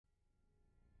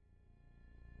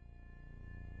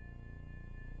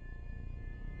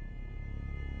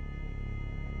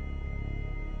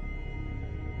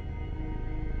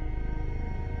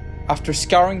After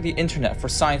scouring the internet for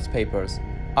science papers,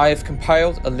 I have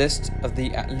compiled a list of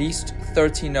the at least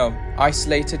 30 known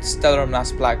isolated stellar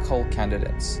mass black hole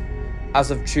candidates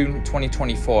as of June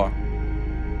 2024.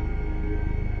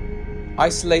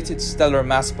 Isolated stellar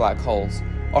mass black holes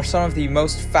are some of the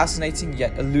most fascinating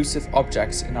yet elusive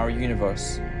objects in our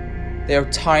universe. They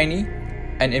are tiny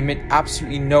and emit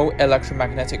absolutely no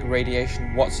electromagnetic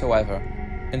radiation whatsoever,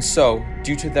 and so,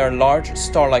 due to their large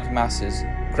star-like masses,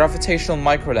 gravitational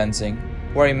microlensing,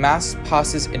 where a mass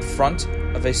passes in front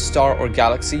of a star or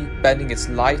galaxy, bending its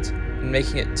light and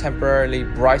making it temporarily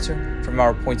brighter from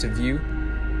our point of view,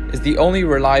 is the only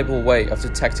reliable way of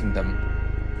detecting them.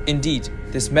 Indeed,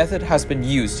 this method has been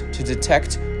used to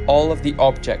detect all of the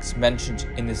objects mentioned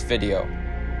in this video.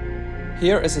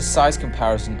 Here is a size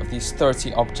comparison of these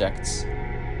 30 objects.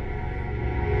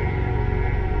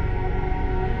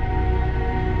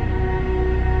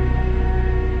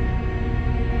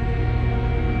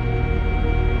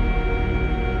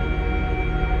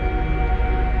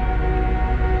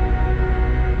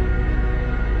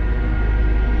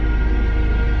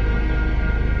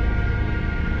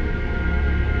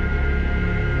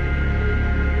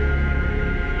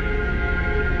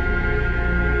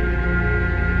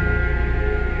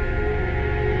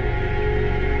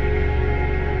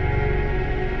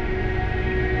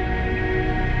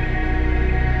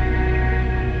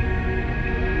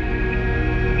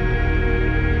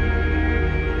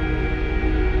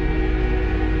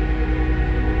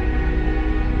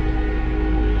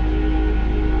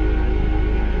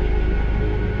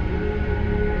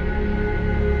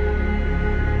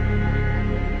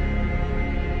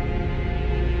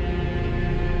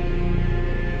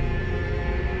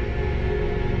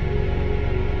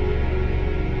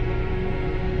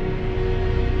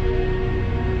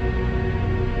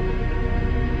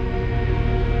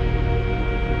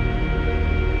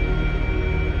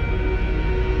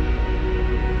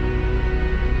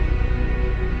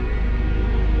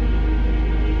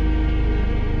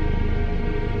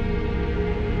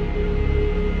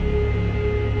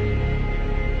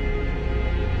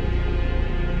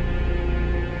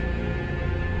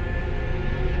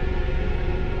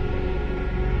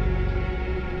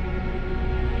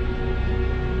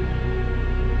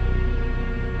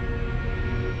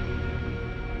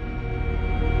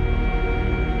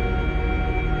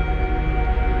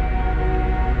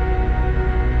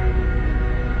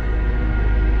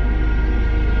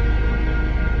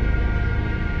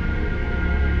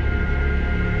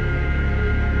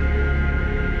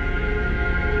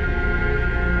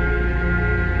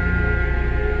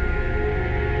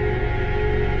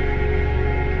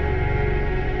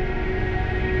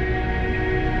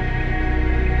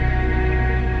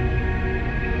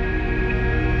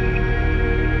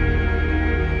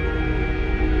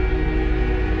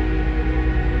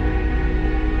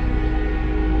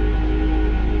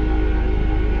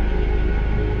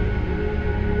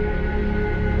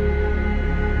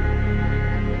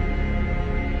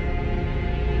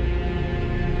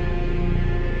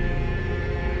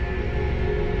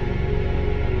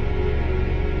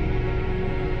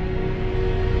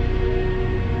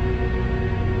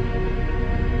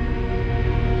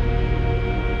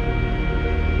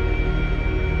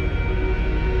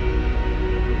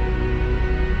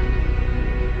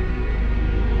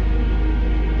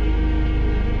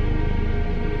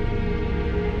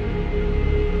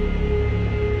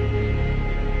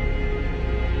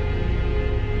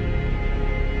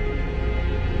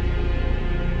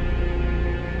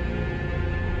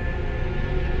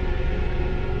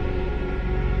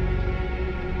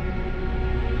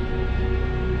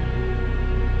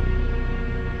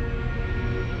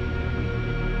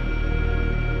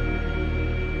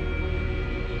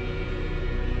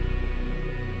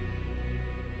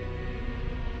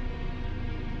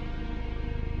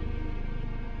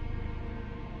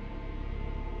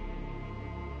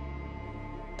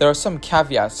 There are some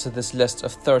caveats to this list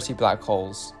of 30 black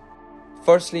holes.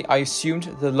 Firstly, I assumed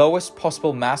the lowest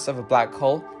possible mass of a black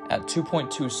hole at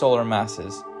 2.2 solar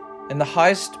masses, and the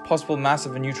highest possible mass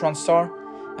of a neutron star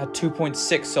at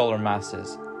 2.6 solar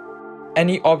masses.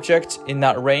 Any object in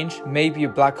that range may be a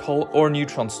black hole or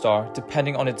neutron star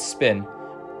depending on its spin,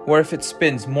 where if it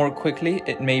spins more quickly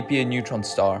it may be a neutron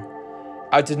star.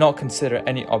 I did not consider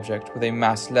any object with a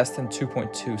mass less than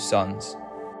 2.2 suns.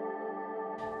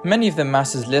 Many of the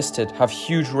masses listed have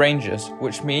huge ranges,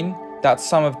 which mean that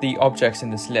some of the objects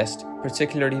in this list,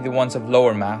 particularly the ones of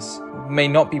lower mass, may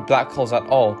not be black holes at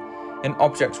all, and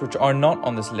objects which are not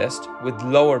on this list with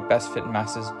lower best fit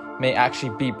masses may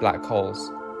actually be black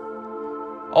holes.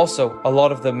 Also, a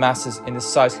lot of the masses in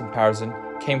this size comparison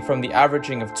came from the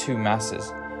averaging of two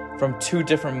masses, from 2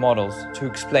 different models to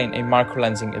explain a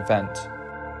microlensing event.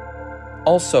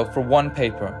 Also, for one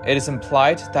paper, it is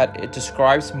implied that it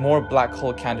describes more black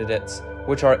hole candidates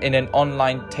which are in an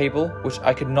online table which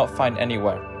I could not find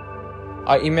anywhere.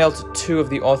 I emailed 2 of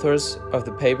the authors of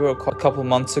the paper a couple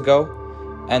months ago,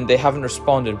 and they haven't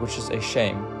responded, which is a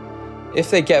shame. If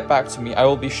they get back to me, I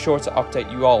will be sure to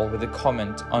update you all with a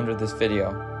comment under this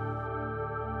video.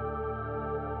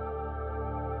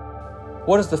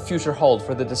 What does the future hold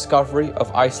for the discovery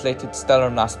of isolated stellar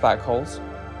mass black holes?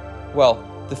 Well,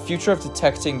 the future of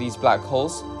detecting these black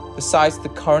holes, besides the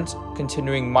current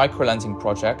continuing microlensing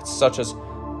projects such as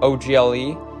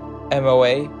OGLE,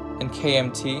 MOA, and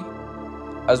KMT,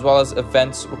 as well as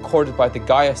events recorded by the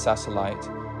Gaia satellite,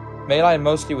 may lie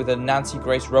mostly with the Nancy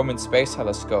Grace Roman Space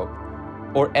Telescope,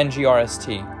 or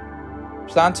NGRST.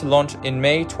 Planned to launch in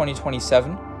May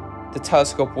 2027, the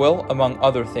telescope will, among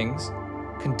other things,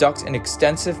 conduct an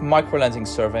extensive microlensing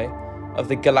survey of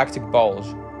the galactic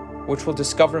bulge, which will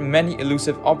discover many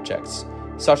elusive objects,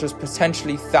 such as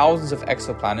potentially thousands of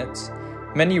exoplanets,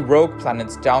 many rogue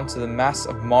planets down to the mass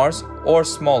of Mars or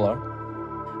smaller,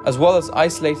 as well as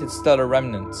isolated stellar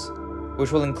remnants,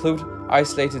 which will include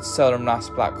isolated stellar mass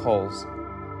black holes.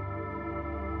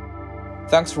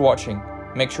 Thanks for watching.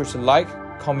 Make sure to like,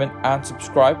 comment, and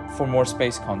subscribe for more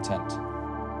space content.